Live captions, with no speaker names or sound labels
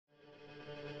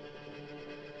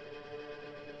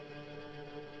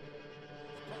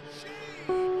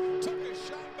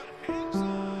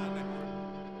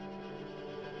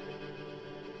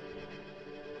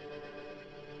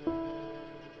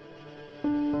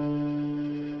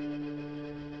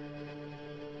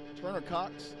Turner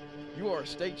Cox, you are a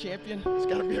state champion. It's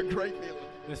got to be a great feeling.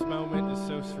 This moment is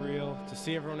so surreal. To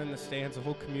see everyone in the stands, the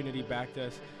whole community backed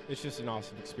us, it's just an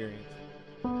awesome experience.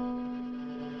 Here's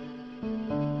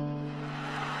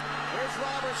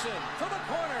Robertson for the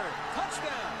corner.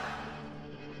 Touchdown.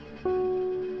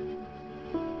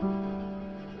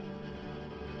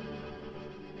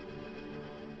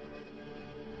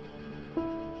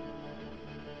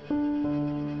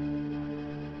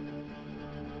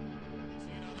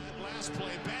 Last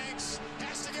play, Banks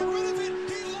has to get rid of it.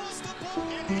 He lost the ball,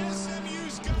 and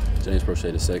SMU's got it. James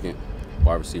Prochet II,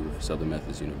 wide receiver for Southern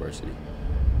Methodist University,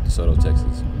 DeSoto,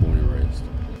 Texas, born and raised.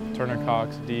 Turner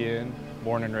Cox, DN,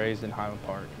 born and raised in Highland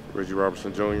Park. Reggie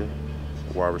Robertson Jr.,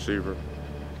 wide receiver,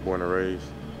 born and raised,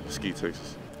 Mesquite,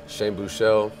 Texas. Shane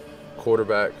Buechele,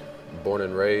 quarterback, born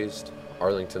and raised,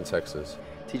 Arlington, Texas.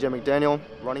 TJ McDaniel,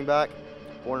 running back,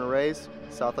 born and raised,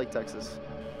 Southlake, Texas.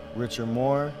 Richard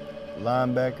Moore,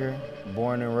 linebacker,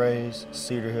 born and raised,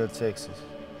 Cedar Hill, Texas.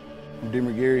 I'm D.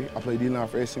 McGarry. I play D-line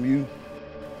for SMU,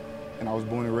 and I was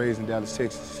born and raised in Dallas,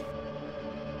 Texas.